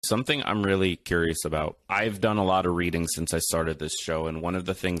Something I'm really curious about. I've done a lot of reading since I started this show, and one of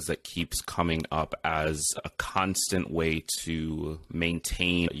the things that keeps coming up as a constant way to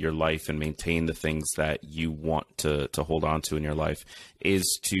maintain your life and maintain the things that you want to hold on to in your life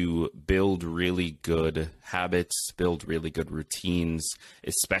is to build really good habits, build really good routines,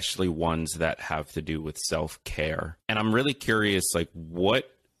 especially ones that have to do with self-care. And I'm really curious, like, what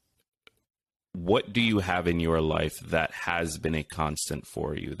do you have in your life that has been a constant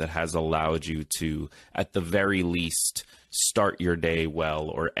for you, that has allowed you to, at the very least, start your day well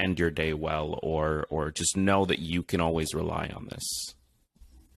or end your day well, or just know that you can always rely on this?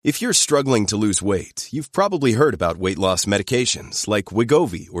 If you're struggling to lose weight, you've probably heard about weight loss medications like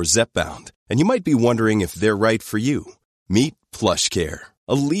Wegovy or Zepbound, and you might be wondering if they're right for you. Meet PlushCare,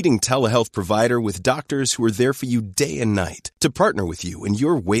 a leading telehealth provider with doctors who are there for you day and night to partner with you in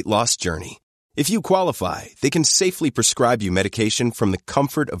your weight loss journey. If you qualify, they can safely prescribe you medication from the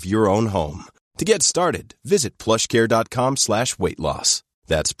comfort of your own home. To get started, visit plushcare.com/weight-loss.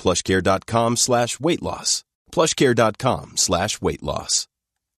 That's plushcare.com/weight-loss. plushcare.com/weight-loss.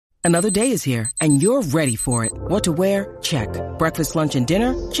 Another day is here, and you're ready for it. What to wear? Check. Breakfast, lunch, and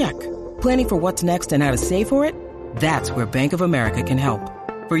dinner? Check. Planning for what's next and how to save for it? That's where Bank of America can help.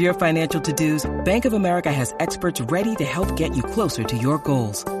 For your financial to-dos, Bank of America has experts ready to help get you closer to your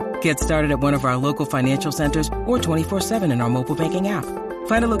goals. Get started at one of our local financial centers or 24/7 in our mobile banking app.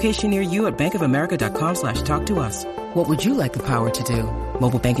 Find a location near you at bankofamerica.com/talktous. What would you like the power to do?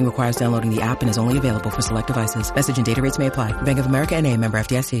 Mobile banking requires downloading the app and is only available for select devices. Message and data rates may apply. Bank of America N.A., member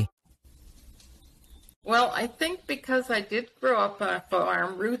FDIC. Well, I think because I did grow up on a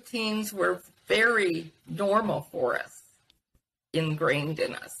farm, routines were very normal for us, ingrained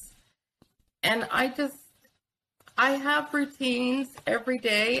in us. And I have routines every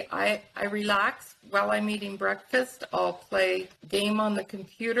day. I relax while I'm eating breakfast. I'll play a game on the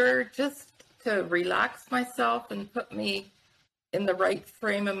computer just to relax myself and put me in the right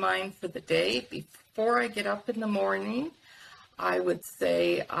frame of mind for the day. Before I get up in the morning, I would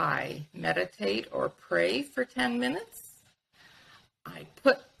say I meditate or pray for 10 minutes.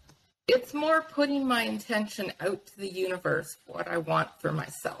 It's more putting my intention out to the universe, what I want for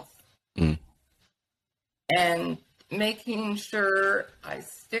myself. And making sure I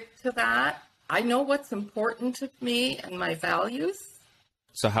stick to that. I know what's important to me and my values.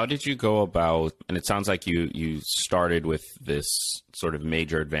 So how did you go about, and it sounds like you started with this sort of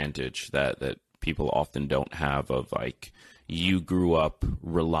major advantage that people often don't have, of like, you grew up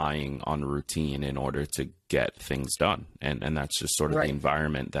relying on routine in order to get things done. And that's just sort of the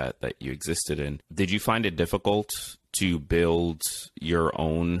environment that you existed in. Did you find it difficult to build your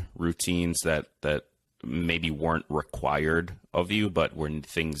own routines that maybe weren't required of you, but were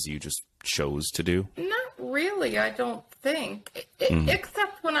things you just chose to do? Not really, I don't think.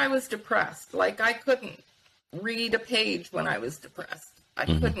 Except when I was depressed. Like, I couldn't read a page when I was depressed. I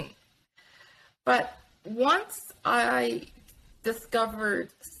couldn't. But once I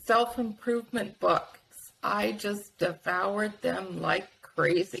discovered self-improvement books, I just devoured them like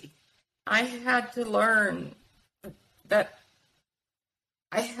crazy. I had to learn that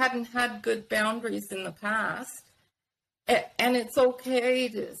I hadn't had good boundaries in the past. And it's okay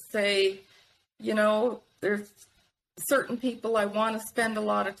to say, you know, there's certain people I want to spend a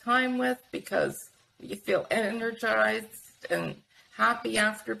lot of time with because you feel energized and happy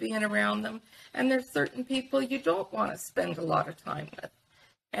after being around them. And there's certain people you don't want to spend a lot of time with.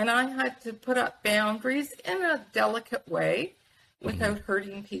 And I had to put up boundaries in a delicate way without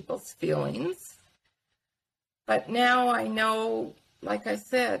hurting people's feelings. But now I know, like I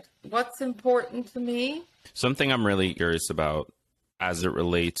said, what's important to me. Something I'm really curious about as it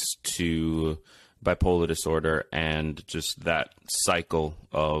relates to bipolar disorder and just that cycle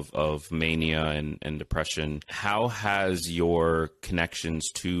of mania and depression. How has your connections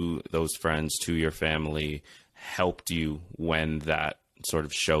to those friends, to your family, helped you when that sort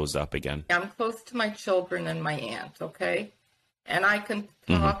of shows up again? I'm close to my children and my aunt, okay? And I can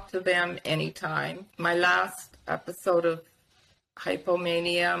talk to them anytime. My last episode of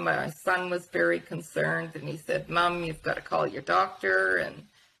hypomania, my son was very concerned, and he said, "Mom, you've got to call your doctor." And,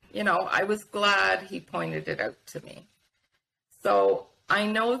 you know, I was glad he pointed it out to me. So I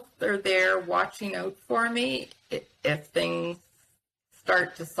know they're there watching out for me if things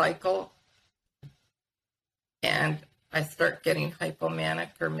start to cycle and I start getting hypomanic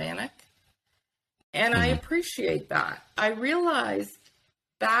or manic. And I appreciate that. I realized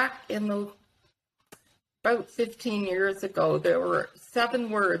back in about 15 years ago, there were 7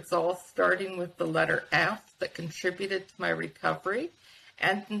 words all starting with the letter F that contributed to my recovery.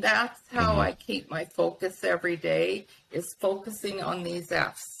 And that's how I keep my focus every day, is focusing on these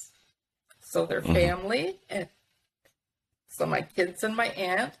F's. So their family, and so my kids and my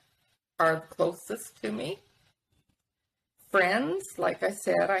aunt are the closest to me. Friends, like I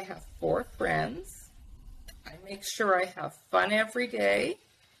said, I have 4 friends. I make sure I have fun every day.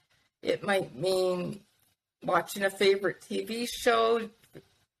 It might mean watching a favorite TV show,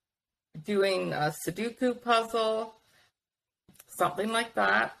 doing a Sudoku puzzle, something like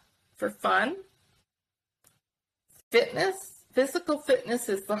that for fun. Fitness. Physical fitness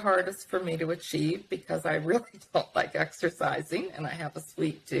is the hardest for me to achieve because I really don't like exercising and I have a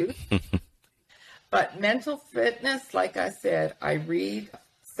sweet tooth. But mental fitness, like I said, I read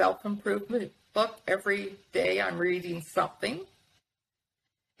self-improvement book every day. I'm reading something.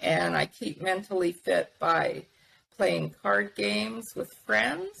 And I keep mentally fit by playing card games with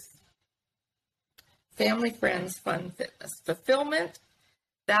friends. Family, friends, fun, fitness. Fulfillment,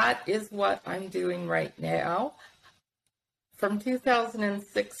 that is what I'm doing right now. From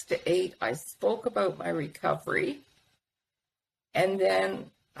 2006 to 8, I spoke about my recovery. And then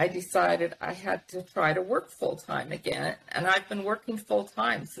I decided I had to try to work full-time again. And I've been working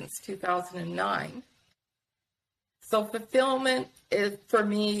full-time since 2009. So fulfillment is, for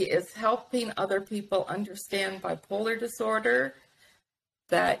me, is helping other people understand bipolar disorder,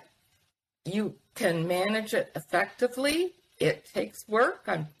 that you can manage it effectively. It takes work.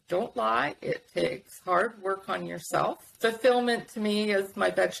 Don't lie. It takes hard work on yourself. Fulfillment to me is my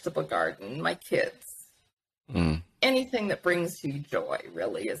vegetable garden, my kids. Anything that brings you joy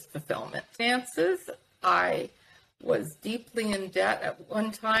really is fulfillment. Finances, I was deeply in debt at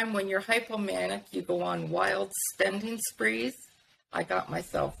one time. When you're hypomanic, you go on wild spending sprees. I got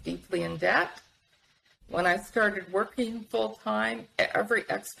myself deeply in debt. When I started working full-time, every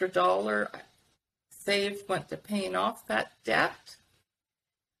extra dollar I saved went to paying off that debt.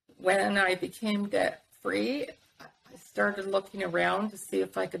 When I became debt-free, I started looking around to see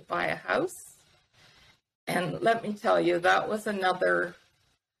if I could buy a house. And let me tell you, that was another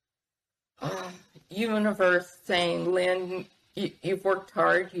universe saying, Lynn, you've worked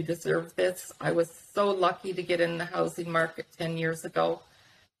hard, you deserve this. I was so lucky to get in the housing market 10 years ago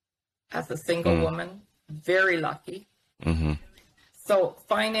as a single woman. Very lucky. So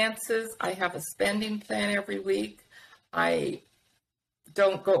finances, I have a spending plan every week. I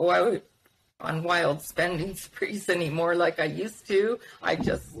don't go out on wild spending sprees anymore like I used to. I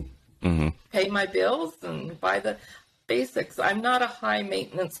just pay my bills and buy the basics. I'm not a high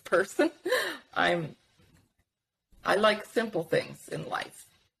maintenance person. I like simple things in life.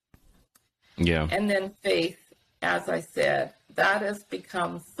 Yeah. And then faith, as I said, that has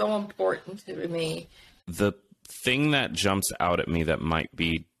become so important to me. The thing that jumps out at me that might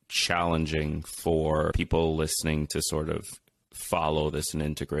be challenging for people listening to sort of follow this and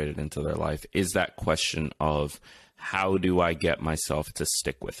integrate it into their life is that question of, how do I get myself to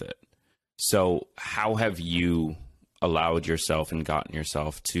stick with it? So how have you allowed yourself and gotten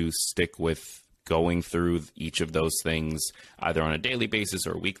yourself to stick with going through each of those things, either on a daily basis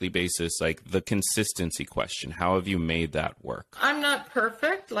or a weekly basis? Like the consistency question, how have you made that work? I'm not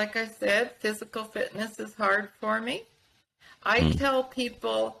perfect. Like I said, physical fitness is hard for me. I tell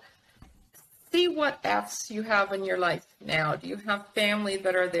people, see what F's you have in your life now. Do you have family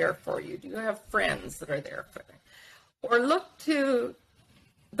that are there for you? Do you have friends that are there for you? Or look to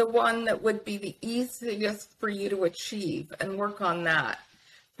the one that would be the easiest for you to achieve and work on that.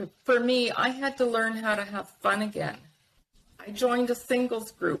 For me, I had to learn how to have fun again. I joined a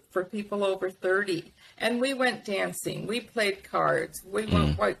singles group for people over 30, and we went dancing, we played cards, we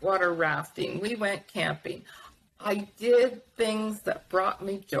went whitewater rafting, we went camping. I did things that brought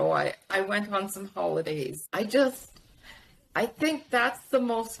me joy. I went on some holidays. I think that's the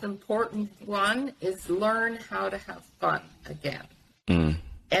most important one, is learn how to have fun again.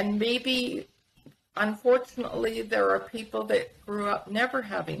 And maybe, unfortunately, there are people that grew up never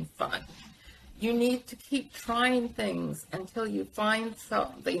having fun. You need to keep trying things until you find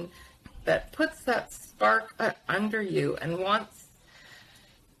something that puts that spark under you and you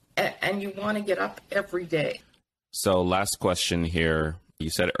want to get up every day. So last question here. You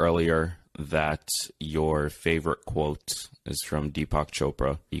said earlier that your favorite quote is from Deepak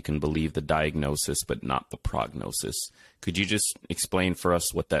Chopra. You can believe the diagnosis, but not the prognosis. Could you just explain for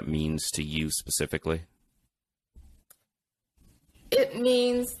us what that means to you specifically? It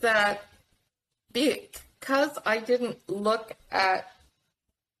means that because I didn't look at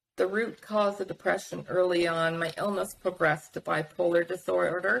the root cause of depression early on, my illness progressed to bipolar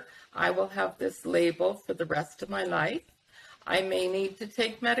disorder. I will have this label for the rest of my life. I may need to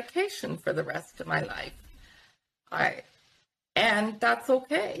take medication for the rest of my life. And that's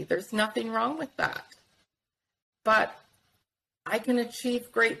okay. There's nothing wrong with that. But I can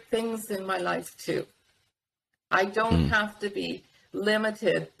achieve great things in my life too. I don't have to be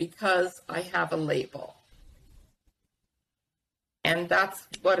limited because I have a label. And that's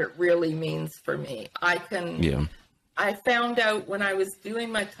what it really means for me. I found out when I was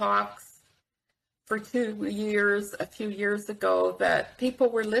doing my talks for 2 years, a few years ago, that people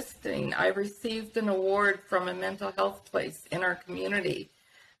were listening. I received an award from a mental health place in our community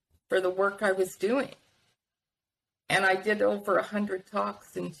for the work I was doing. And I did over 100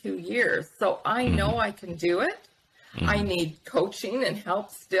 talks in 2 years. So I know I can do it. I need coaching and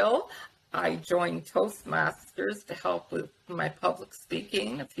help still. I joined Toastmasters to help with my public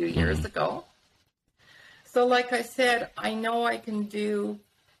speaking a few years ago. So like I said, I know I can do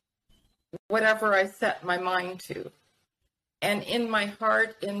whatever I set my mind to. And in my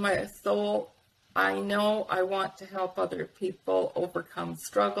heart, in my soul, I know I want to help other people overcome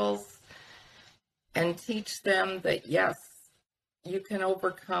struggles and teach them that, yes, you can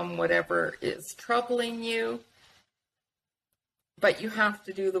overcome whatever is troubling you, but you have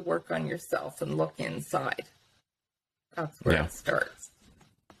to do the work on yourself and look inside. That's where it starts.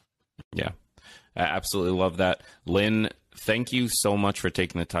 Yeah, I absolutely love that. Lynn, thank you so much for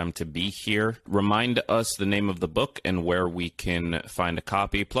taking the time to be here. Remind us the name of the book and where we can find a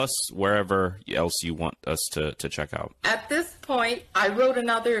copy, plus wherever else you want us to check out. At this point, I wrote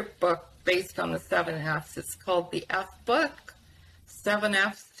another book based on the 7 F's. It's called The F Book, 7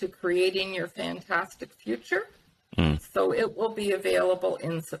 F's to Creating Your Fantastic Future. So it will be available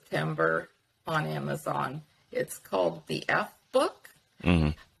in September on Amazon. It's called The F Book,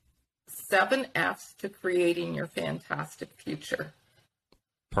 7 F's to Creating Your Fantastic Future.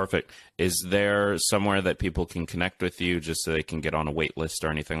 Perfect. Is there somewhere that people can connect with you just so they can get on a wait list or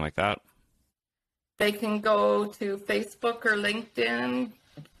anything like that? They can go to Facebook or LinkedIn.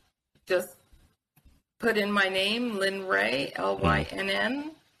 Just put in my name, Lynn Rae,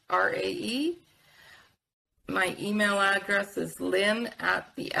 Lynnrae. My email address is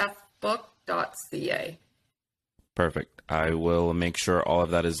lynn@thefbook.ca. Perfect. I will make sure all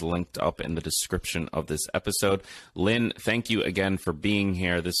of that is linked up in the description of this episode. Lynn, thank you again for being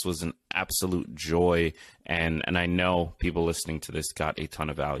here. This was an absolute joy, and I know people listening to this got a ton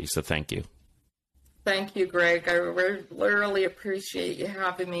of value, so thank you. Thank you, Greg. I really appreciate you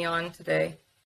having me on today.